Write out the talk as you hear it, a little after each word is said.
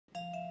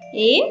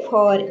A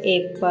for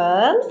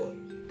apple.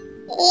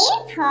 A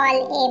for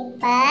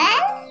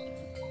apple.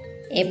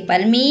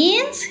 Apple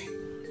means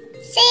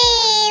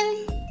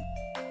Save.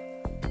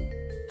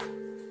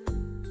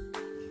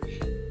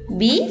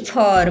 B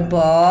for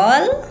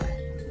ball.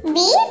 B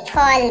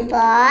for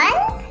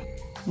ball.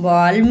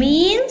 Ball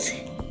means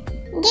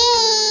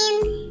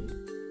Game.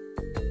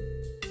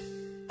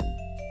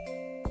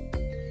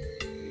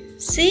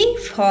 C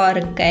for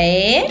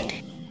cat.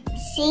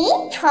 C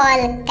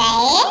for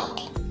cat.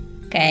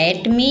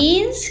 Cat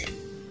means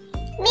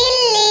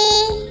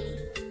Billy.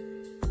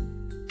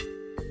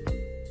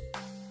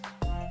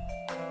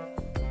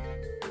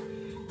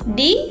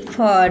 D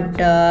for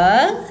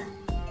dog.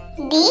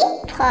 D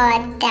for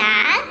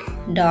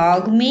dog.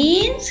 Dog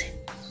means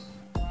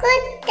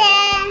Kutta.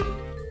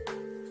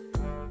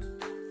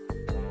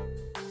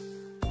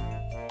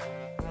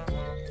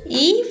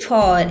 E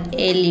for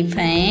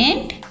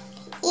elephant.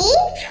 E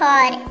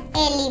for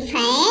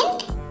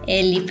elephant.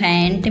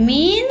 Elephant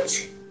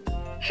means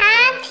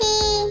Hathi.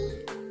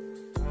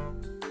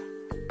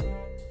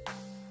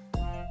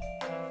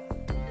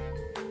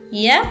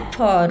 F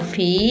for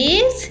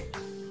fish.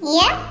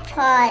 F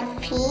for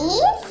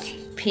fish.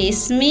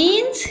 Fish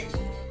means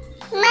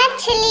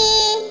Machli.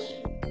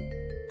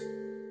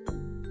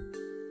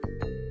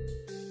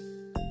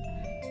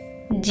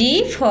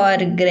 G for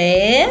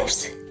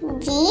grapes.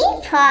 G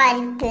for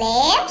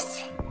grapes.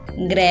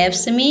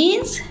 Grapes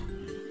means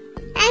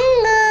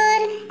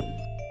Angur.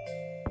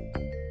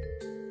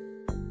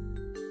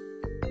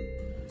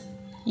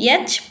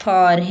 H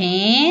for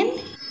hen.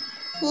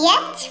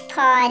 H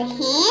for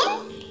hen.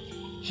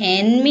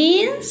 Hen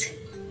means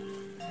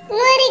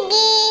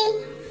Murgi.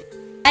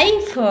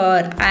 I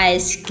for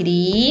ice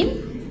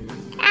cream.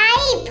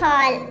 I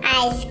for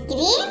ice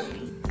cream.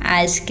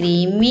 Ice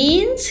cream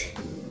means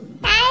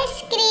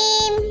Ice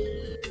cream.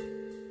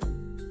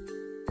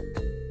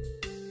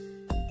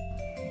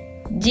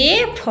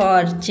 J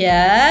for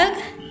jug.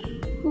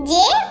 J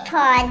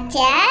for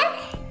jug.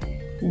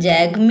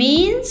 Jug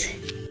means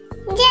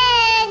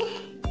Jug.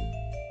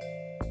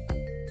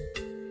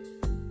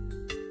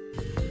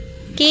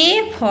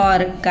 K for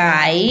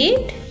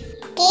kite.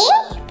 K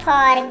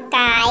for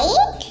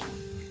kite.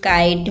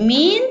 Kite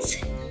means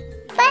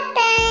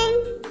Patang.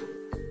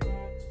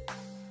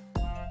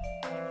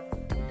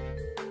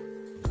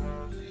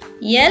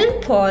 L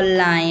for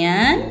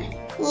lion.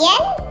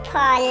 L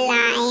for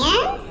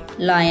lion.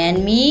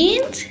 Lion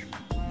means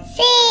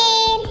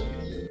Sher.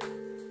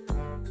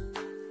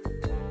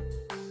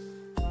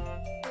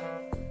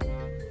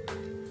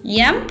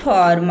 M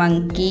for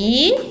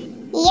monkey.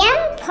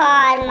 M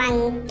for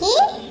monkey.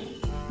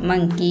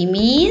 Monkey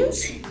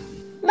means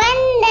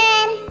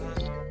Bandar.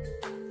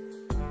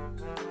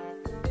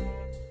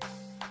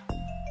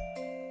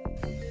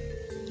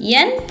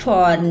 N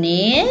for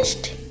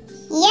nest.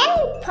 N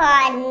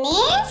for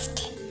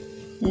nest.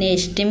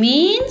 Nest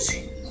means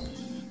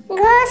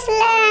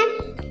Ghosla.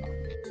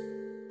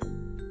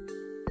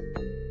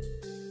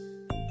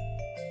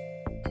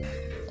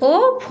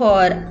 O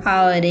for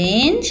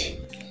orange.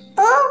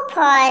 O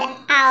for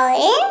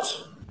orange.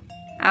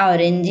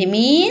 Orange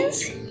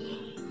means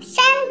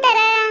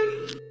Santara.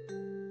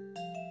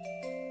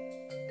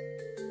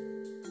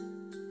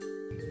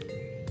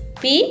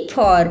 P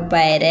for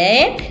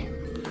parrot.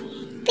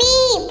 P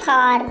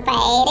for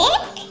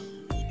parrot.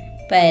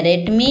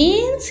 Parrot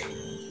means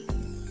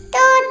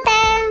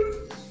Tota.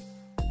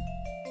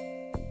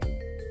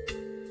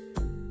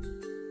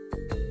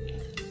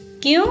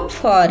 Q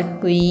for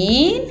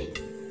queen.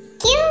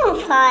 Q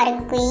for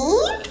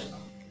queen.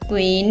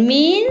 Queen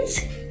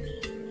means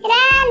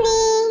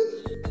Rani.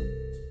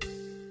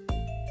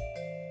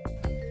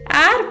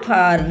 R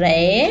for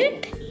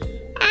rat.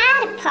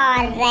 R for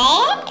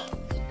rat.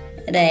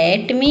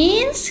 Rat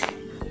means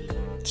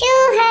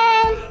Chooha.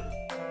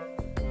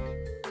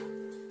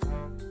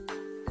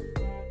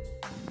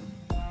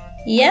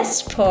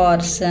 S for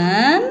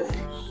sun.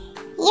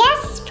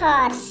 S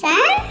for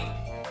sun.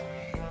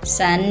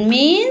 Sun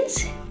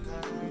means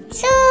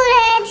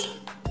Suraj.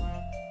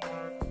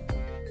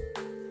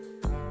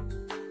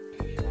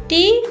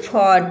 T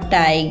for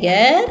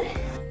tiger.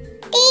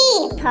 T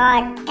for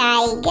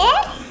tiger.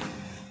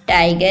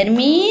 Tiger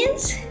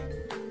means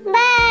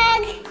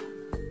Bug.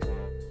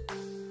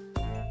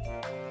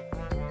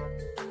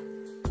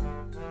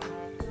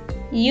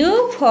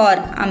 U for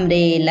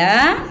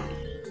umbrella.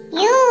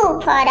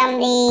 U for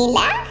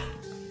umbrella.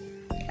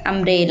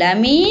 Umbrella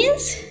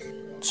means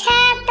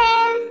Chhata.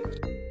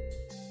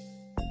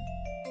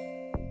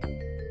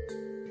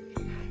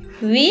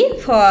 V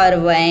for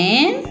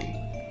van.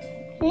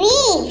 V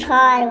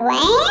for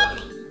van.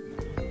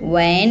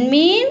 Van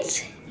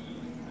means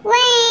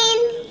Van.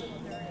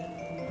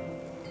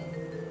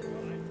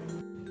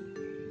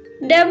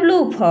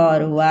 W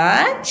for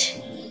watch.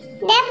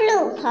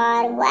 W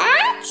for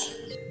watch.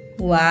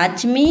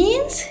 Watch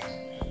means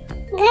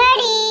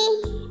Ghadi.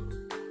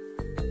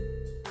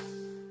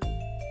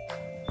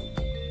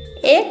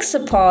 X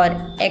for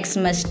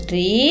Xmas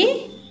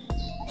tree.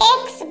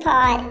 X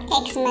for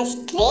Xmas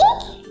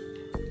tree.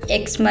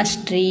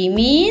 Xmas tree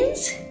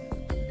means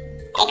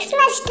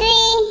Xmas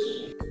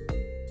tree.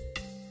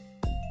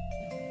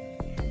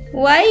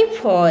 Y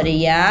for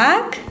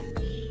yak.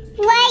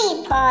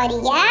 Y for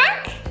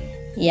yak.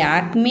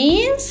 Yak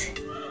means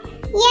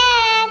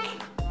Yak.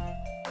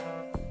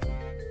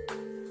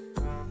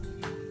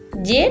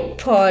 Z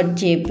for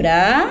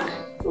zebra.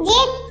 Z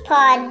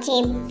for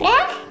zebra.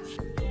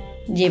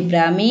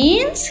 Zebra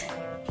means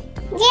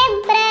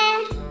Zebra.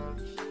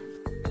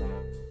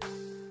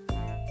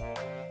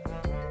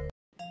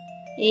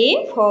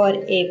 A for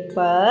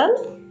apple.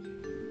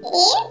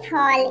 A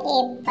for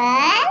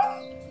apple.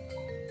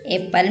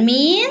 Apple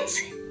means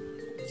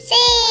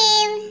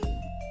Save.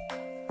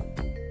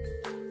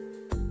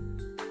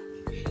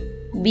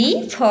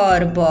 B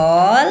for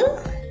ball.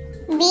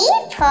 B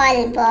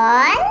for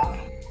ball.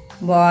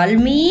 Ball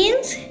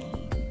means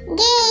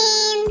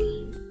Game.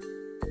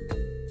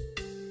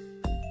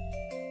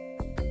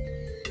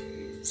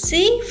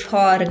 C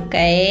for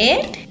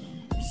cat.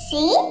 C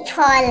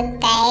for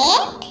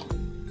cat.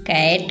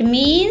 Cat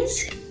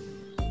means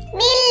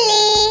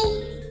Billy.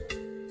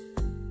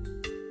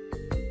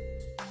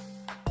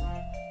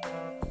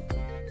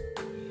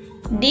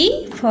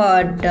 D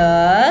for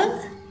dog.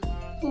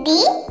 D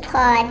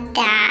for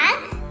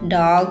dog.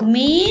 Dog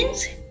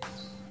means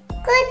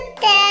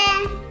Kutta.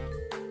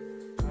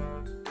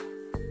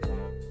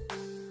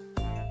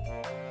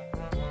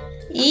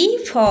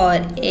 E for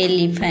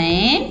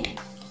elephant.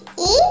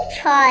 E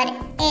for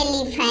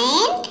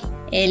elephant.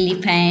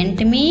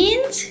 Elephant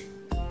means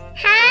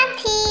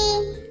Hathi.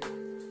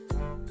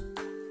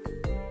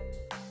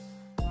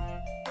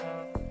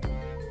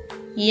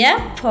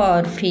 F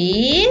for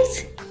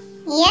fish.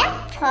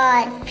 F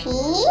for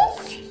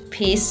fish.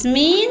 Fish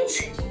means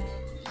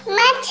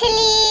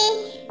Machli.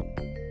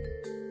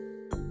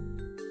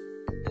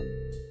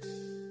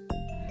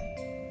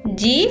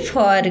 G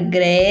for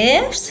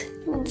grapes.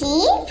 G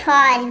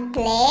for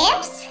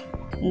grapes.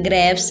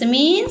 Grapes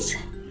means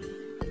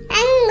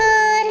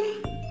Angur.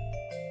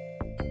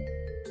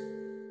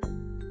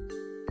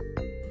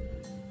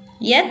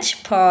 H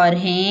for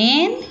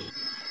hen.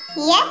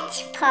 H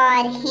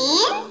for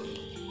hen.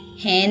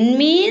 Hen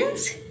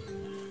means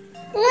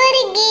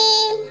Murgi.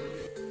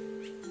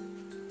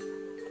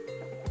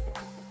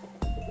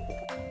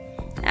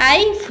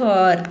 I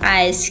for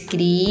ice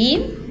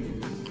cream.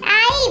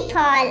 I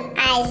for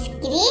ice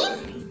cream.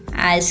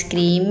 Ice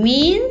cream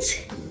means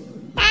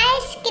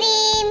Ice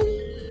cream.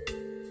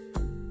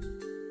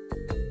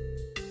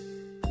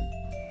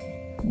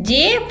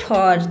 J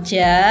for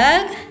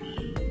jug.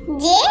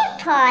 J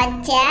for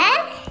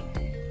jug.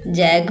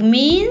 Jug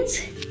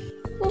means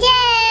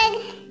Jug.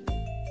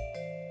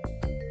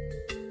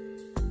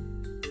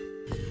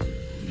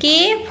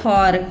 K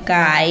for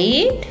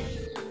kite.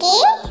 K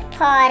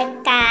for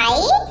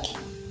kite.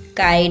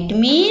 Kite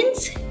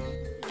means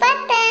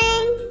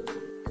Patang.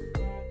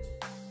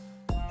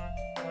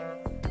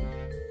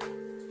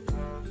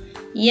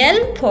 L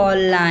for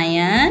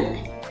lion.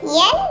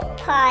 L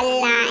for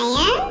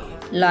lion.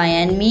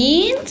 Lion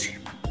means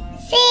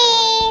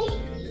Sir.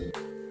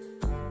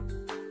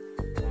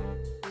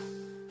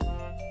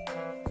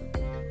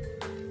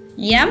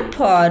 M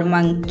for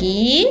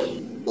monkey.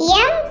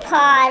 M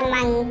for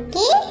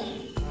monkey.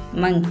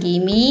 Monkey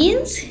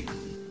means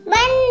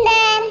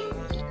Bandar.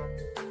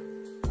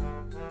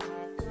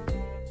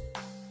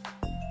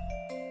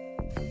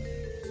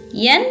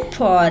 N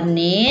for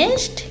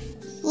nest.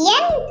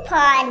 N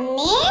for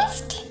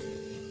nest.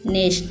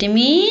 Nest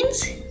means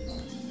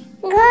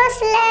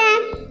Ghosla.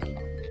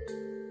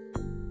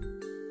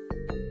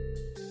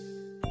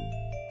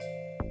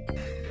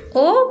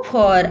 O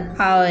for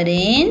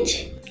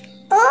orange.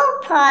 O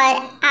for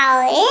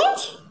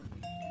orange.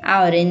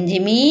 Orange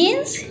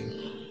means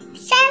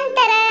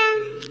Santara.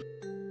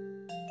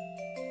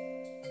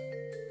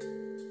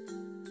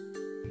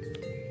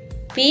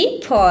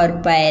 P for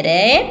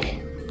parrot.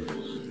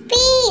 P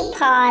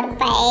for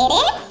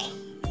parrot.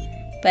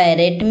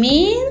 Parrot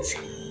means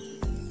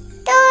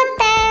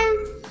Tota.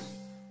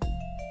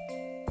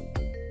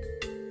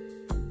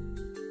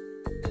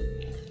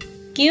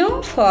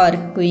 Q for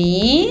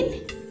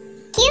queen.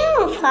 Q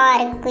for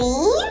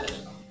queen.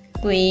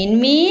 Queen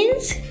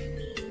means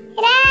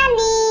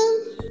Rani.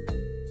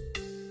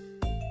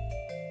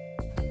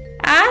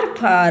 R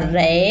for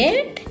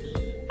rat.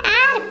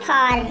 R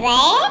for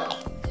rat.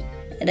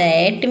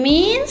 Rat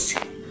means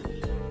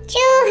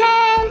Chooha.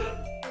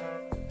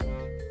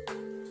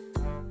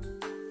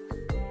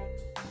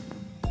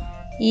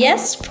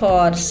 S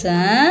for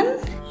sun.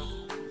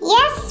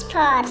 S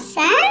for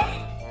sun.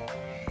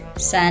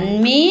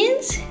 Sun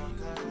means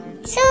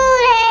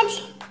Suraj.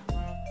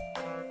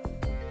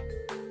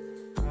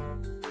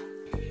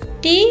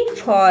 T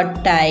for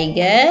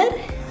tiger.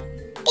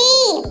 T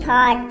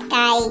for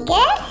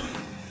tiger.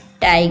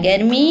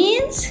 Tiger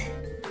means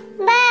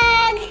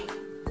Bug.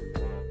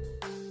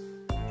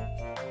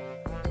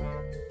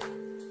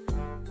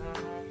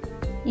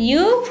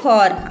 U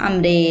for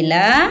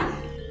umbrella.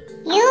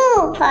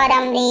 U for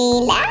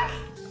umbrella.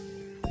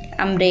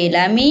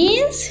 Umbrella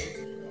means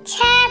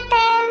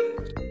Chata.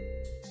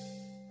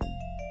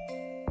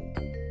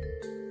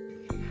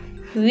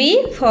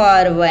 V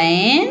for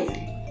van.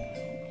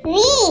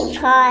 V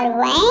for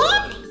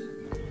van.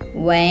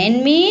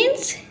 Van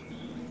means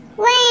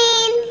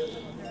Van.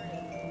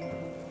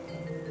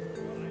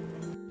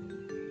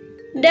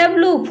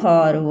 W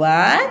for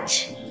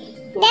watch.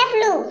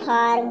 W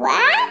for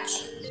watch.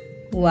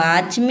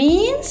 Watch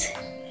means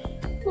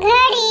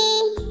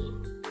घड़ी.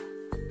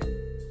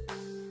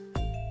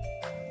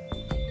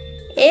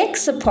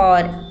 X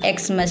for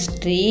Xmas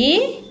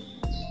tree.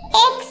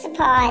 X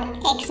for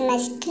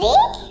Xmas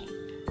tree.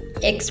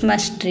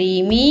 Xmas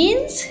tree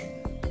means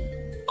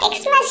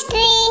Xmas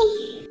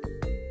tree.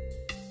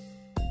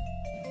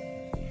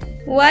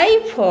 Y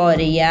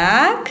for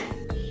yak.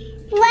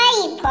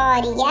 Y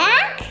for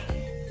yak.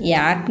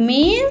 Yak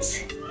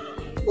means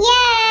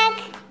Yak.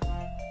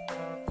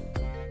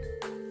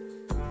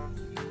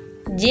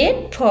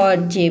 Z for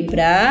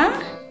zebra.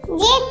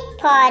 Z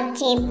for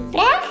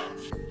zebra.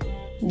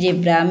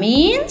 Zebra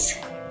means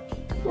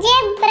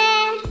Zebra.